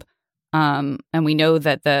Jacob? And we know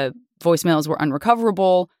that the voicemails were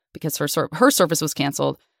unrecoverable because her service was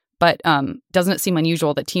canceled. But doesn't it seem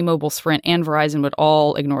unusual that T-Mobile, Sprint, and Verizon would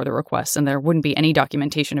all ignore the requests, and there wouldn't be any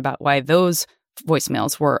documentation about why those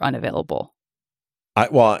voicemails were unavailable?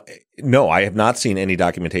 No, I have not seen any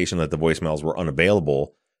documentation that the voicemails were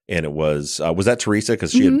unavailable. And it was that Teresa?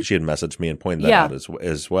 Because she had messaged me and pointed that out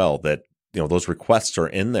as well, that those requests are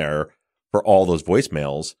in there for all those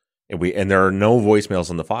voicemails, and there are no voicemails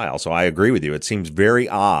in the file. So I agree with you. It seems very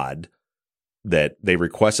odd that they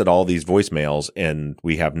requested all these voicemails and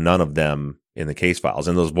we have none of them in the case files.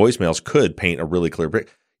 And those voicemails could paint a really clear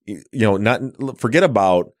picture. Not forget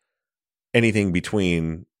about anything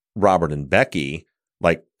between Robert and Becky.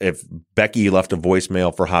 If Becky left a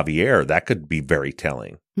voicemail for Javier, that could be very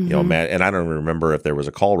telling. And I don't remember if there was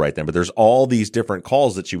a call right then, but there's all these different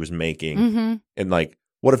calls that she was making. And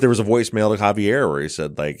what if there was a voicemail to Javier where he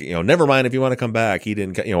said never mind if you want to come back, he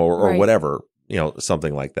didn't, or whatever,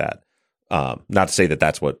 something like that. Not to say that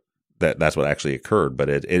that's what actually occurred, but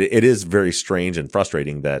it is very strange and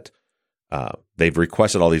frustrating that they've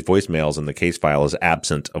requested all these voicemails and the case file is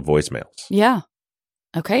absent of voicemails. Yeah.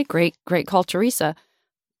 Okay. Great call, Teresa.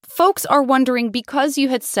 Folks are wondering, because you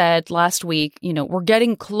had said last week, we're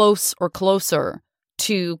getting closer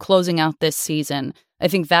to closing out this season. I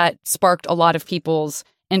think that sparked a lot of people's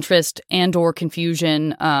interest and or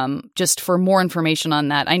confusion, just for more information on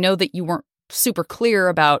that. I know that you weren't super clear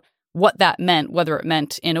about what that meant, whether it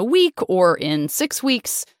meant in a week or in 6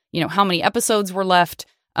 weeks, how many episodes were left.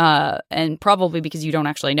 and probably because you don't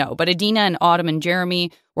actually know. But Adina and Autumn and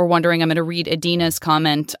Jeremy were wondering, I'm going to read Adina's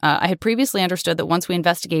comment. I had previously understood that once we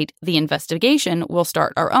investigate the investigation, we'll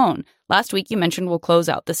start our own. Last week, you mentioned we'll close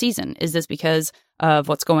out the season. Is this because of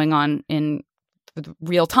what's going on in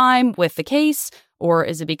real time with the case? Or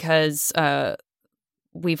is it because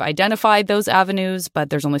we've identified those avenues, but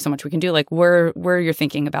there's only so much we can do? Like, where you're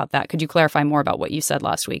thinking about that? Could you clarify more about what you said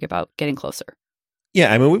last week about getting closer?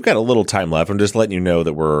 Yeah, I mean, we've got a little time left. I'm just letting you know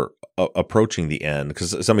that we're approaching the end,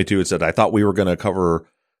 because somebody too had said, I thought we were going to cover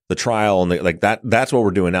the trial, and like that. That's what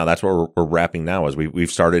we're doing now. That's what we're wrapping now. Is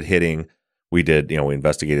we've started hitting. We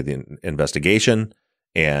investigated the investigation,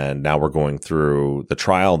 and now we're going through the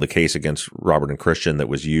trial, the case against Robert and Christian that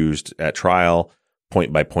was used at trial,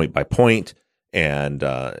 point by point by point. And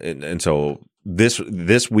so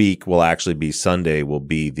this week will actually be Sunday will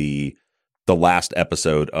be the last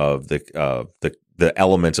episode of the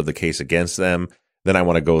elements of the case against them. Then I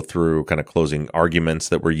want to go through kind of closing arguments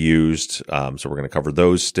that were used. So we're going to cover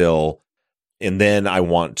those still. And then I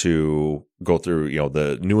want to go through,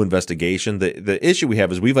 the new investigation. The issue we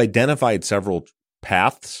have is we've identified several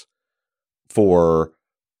paths for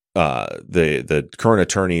the current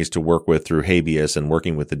attorneys to work with through habeas and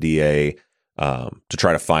working with the DA to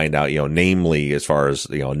try to find out, namely as far as,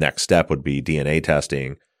 next step would be DNA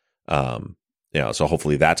testing. So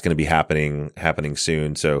hopefully that's going to be happening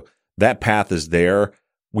soon. So that path is there.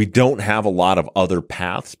 We don't have a lot of other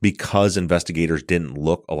paths because investigators didn't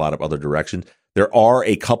look a lot of other directions. There are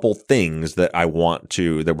a couple things that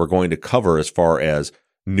that we're going to cover as far as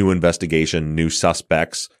new investigation, new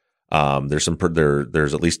suspects. There's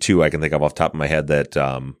at least two I can think of off the top of my head that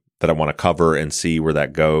I want to cover and see where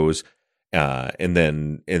that goes. And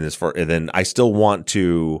then I still want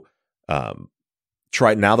to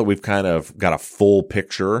try, now that we've kind of got a full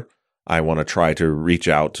picture, I want to try to reach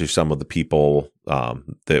out to some of the people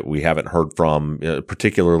that we haven't heard from.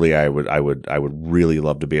 Particularly, I would really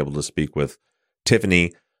love to be able to speak with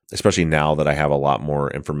Tiffany, especially now that I have a lot more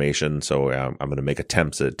information. So I'm going to make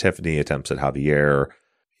attempts at Tiffany, attempts at Javier,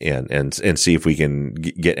 and see if we can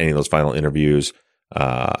get any of those final interviews.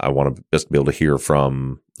 I want to just be able to hear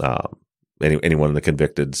from anyone in the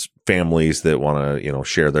convicted's families that want to,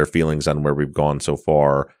 share their feelings on where we've gone so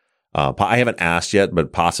far. I haven't asked yet,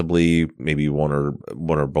 but possibly maybe one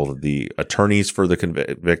or both of the attorneys for the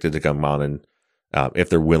convicted to come on and if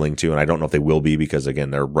they're willing to. And I don't know if they will be, because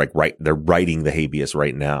again, they're writing the habeas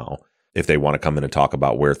right now. If they want to come in and talk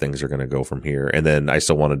about where things are going to go from here. And then I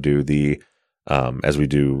still want to do the as we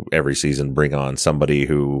do every season, bring on somebody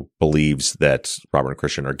who believes that Robert and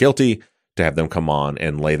Christian are guilty, to have them come on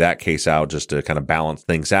and lay that case out, just to kind of balance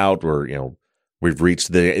things out where, we've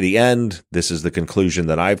reached the end. This is the conclusion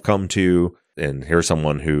that I've come to. And here's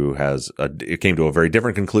someone who came to a very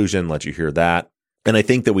different conclusion. Let you hear that. And I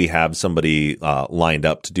think that we have somebody lined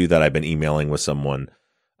up to do that. I've been emailing with someone,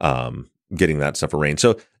 getting that stuff arranged.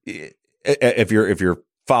 So if you're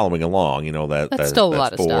following along, that's still a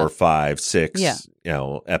lot of 4, stuff. 5, 6,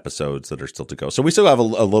 episodes that are still to go. So we still have a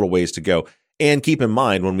little ways to go. And keep in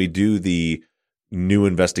mind, when we do the new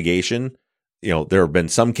investigation, there have been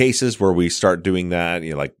some cases where we start doing that,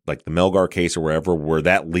 like the Melgar case or wherever, where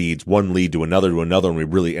that leads one lead to another, and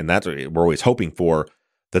that's what we're always hoping for,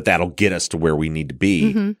 that'll get us to where we need to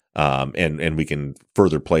be. Mm-hmm. And we can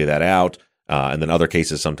further play that out. And then other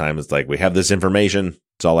cases, sometimes it's like, we have this information.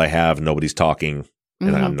 It's all I have. Nobody's talking.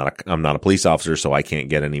 And mm-hmm. I'm not a police officer, so I can't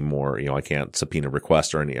get any more, I can't subpoena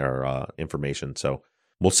requests or any information. So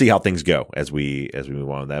we'll see how things go as we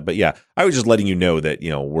move on with that. But yeah, I was just letting you know that,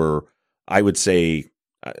 I would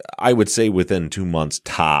say within 2 months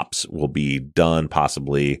tops we'll be done,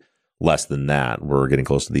 possibly less than that. We're getting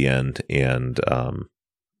close to the end. And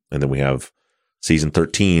then we have season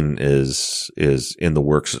 13 is in the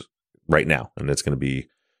works right now. And it's going to be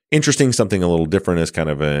interesting, something a little different as kind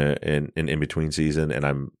of an in-between season. And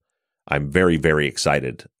I'm very, very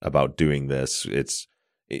excited about doing this. It's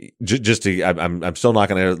I'm still not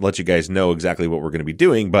going to let you guys know exactly what we're going to be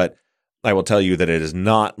doing, but I will tell you that it is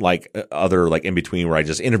not like other like in between where I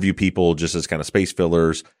just interview people just as kind of space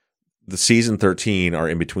fillers. The season 13, our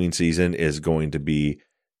in between season, is going to be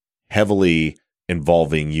heavily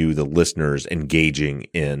involving you, the listeners, engaging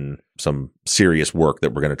in some serious work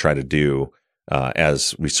that we're going to try to do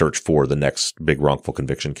as we search for the next big wrongful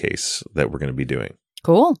conviction case that we're going to be doing.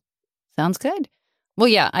 Cool. Sounds good. Well,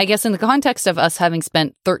 yeah, I guess in the context of us having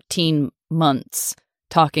spent 13 months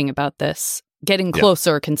talking about this, getting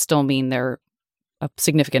closer can still mean there are a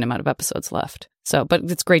significant amount of episodes left. So, but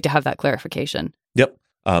it's great to have that clarification. Yep.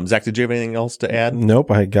 Zach, did you have anything else to add?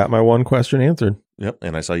 Nope. I got my one question answered. Yep.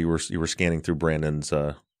 And I saw you were scanning through Brandon's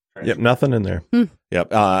Yep, nothing in there.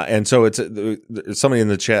 Yep. And so it's somebody in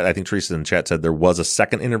the chat, I think Teresa in the chat said there was a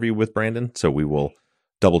second interview with Brandon. So we will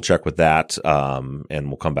double check with that. And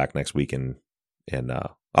we'll come back next week and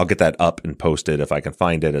I'll get that up and posted if I can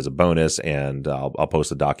find it as a bonus. And I'll post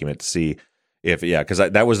the document to see because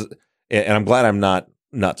that was, and I'm glad I'm not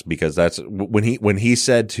nuts, because that's when he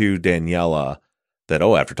said to Daniela that,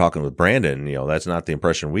 after talking with Brandon, that's not the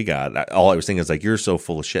impression we got. All I was thinking is like, you're so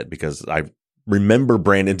full of shit, because I remember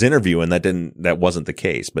Brandon's interview and that wasn't the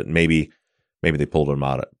case, but maybe they pulled it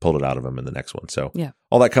out of him in the next one. So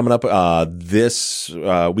all that coming up this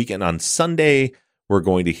weekend on Sunday, we're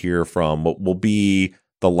going to hear from what will be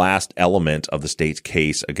the last element of the state's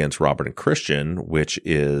case against Robert and Christian, which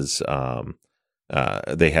is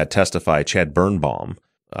they had testified Chad Birnbaum.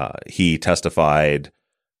 He testified,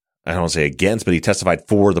 I don't want to say against, but he testified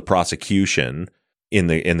for the prosecution in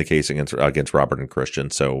the case against Robert and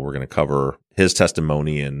Christian. So we're going to cover his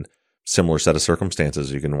testimony and similar set of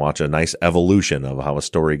circumstances. You can watch a nice evolution of how a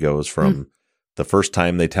story goes from the first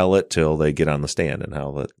time they tell it till they get on the stand, and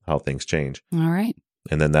how things change. All right.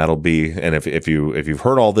 And then that'll be, and if you've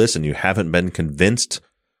heard all this and you haven't been convinced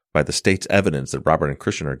by the state's evidence that Robert and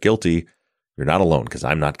Christian are guilty, you're not alone, because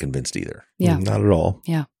I'm not convinced either. Yeah. Not at all.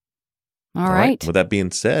 Yeah. All right. With that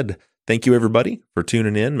being said, thank you everybody for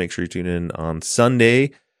tuning in. Make sure you tune in on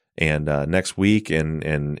Sunday and next week, and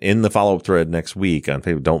in the follow-up thread next week on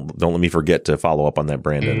Facebook. Don't let me forget to follow up on that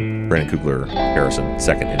Brandon Kugler Harrison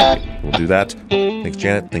second interview. We'll do that. Thanks,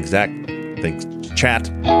 Janet. Thanks, Zach. Thanks, chat.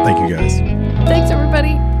 Thank you, guys. Thanks,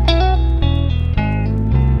 everybody.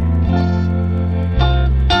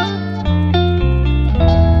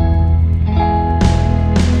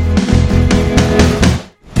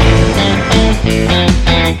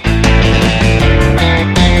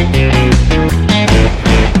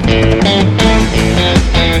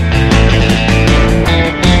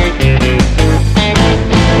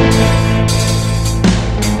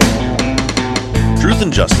 Truth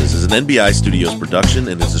and Justice is an NBI Studios production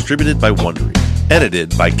and is distributed by Wondery.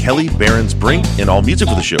 Edited by Kelly Behrens-Brink, and all music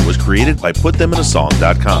for the show was created by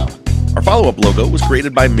PutThemInASong.com. Our follow-up logo was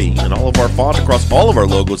created by me, and all of our font across all of our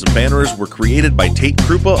logos and banners were created by Tate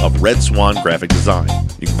Krupa of Red Swan Graphic Design.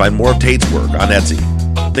 You can find more of Tate's work on Etsy.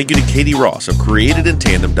 Thank you to Katie Ross of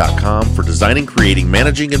CreatedInTandem.com for designing, creating,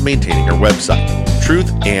 managing, and maintaining our website.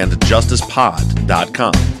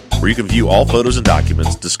 TruthAndJusticePod.com, where you can view all photos and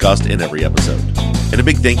documents discussed in every episode. And a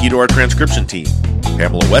big thank you to our transcription team: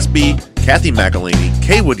 Pamela Westby, Kathy McElhaney,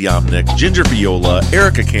 Kaywood Yomnick, Ginger Viola,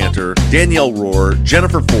 Erica Cantor, Danielle Rohr,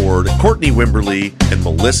 Jennifer Ford, Courtney Wimberly, and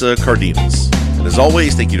Melissa Cardenas. And as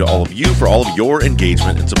always, thank you to all of you for all of your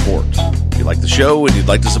engagement and support. If you like the show and you'd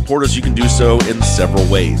like to support us, you can do so in several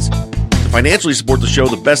ways. To financially support the show,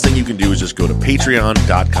 the best thing you can do is just go to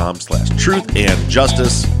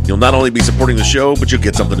patreon.com/truthandjustice. You'll not only be supporting the show, but you'll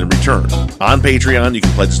get something in return. On Patreon, you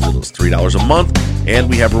can pledge as little as $3 a month, and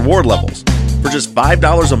we have reward levels. For just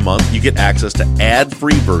 $5 a month, you get access to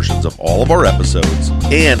ad-free versions of all of our episodes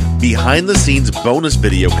and behind-the-scenes bonus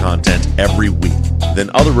video content every week.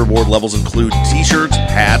 Then other reward levels include t-shirts,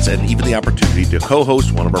 hats, and even the opportunity to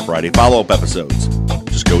co-host one of our Friday follow-up episodes.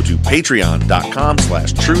 Just go to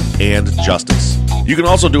patreon.com/truthandjustice. You can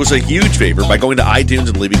also do us a huge favor by going to iTunes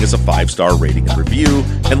and leaving us a 5-star rating and review.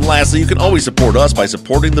 And lastly, you can always support us by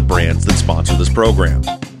supporting the brands that sponsor this program.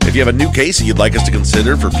 If you have a new case that you'd like us to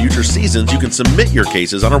consider for future seasons, you can submit your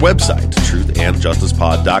cases on our website,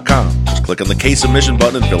 truthandjusticepod.com. Just click on the case submission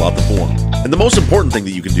button and fill out the form. And the most important thing that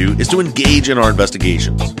you can do is to engage in our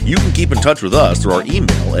investigations. You can keep in touch with us through our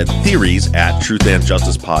email at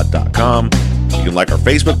theories@truthandjusticepod.com. You can like our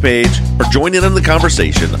Facebook page or join in on the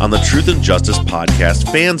conversation on the Truth and Justice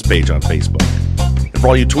Podcast fans page on Facebook. And for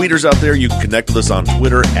all you tweeters out there, you can connect with us on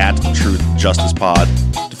Twitter @TruthJusticePod.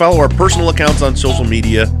 To follow our personal accounts on social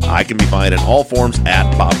media, I can be found in all forms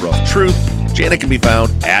 @BobRuffTruth. Janet can be found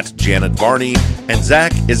 @JanetVarney, and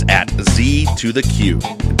Zach is @Z2TheQ.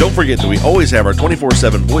 And don't forget that we always have our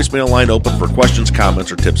 24/7 voicemail line open for questions, comments,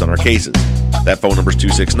 or tips on our cases. That phone number is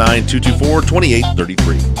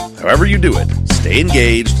 269-224-2833. However you do it, stay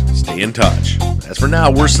engaged, stay in touch. As for now,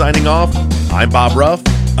 we're signing off. I'm Bob Ruff.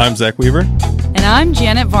 I'm Zach Weaver. And I'm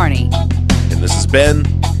Janet Varney. And this has been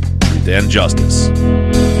Truth and Justice.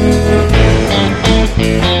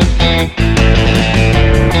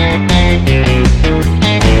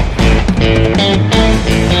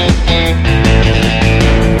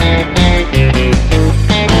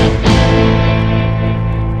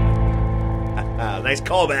 Nice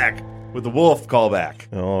callback with the wolf callback.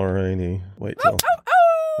 Alrighty. Wait till.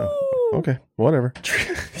 Okay, whatever.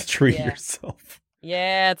 Treat yourself.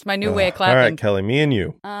 Yeah, it's my new way of All clapping. right, Kelly, me and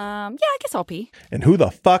you. Yeah, I guess I'll pee. And who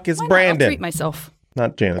the fuck is Why not? Brandon? I'll treat myself.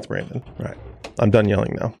 Not Janet's Brandon. All right. I'm done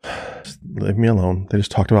yelling now. Just leave me alone. They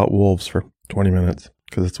just talked about wolves for 20 minutes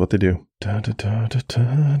because it's what they do.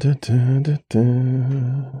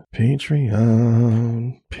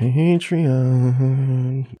 Patreon.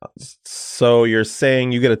 So you're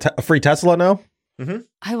saying you get a free Tesla now? Mm-hmm.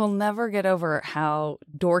 I will never get over how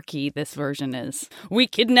dorky this version is. We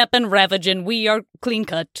kidnap and ravage and we are clean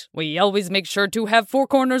cut. We always make sure to have 4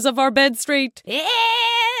 corners of our bed straight.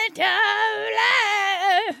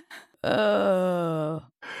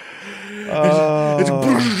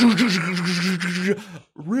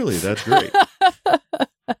 Really, that's great.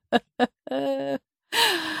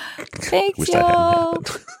 Thanks, Wish that hadn't y'all.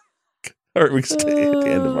 happened. All right, we stay at the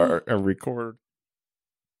end of our record.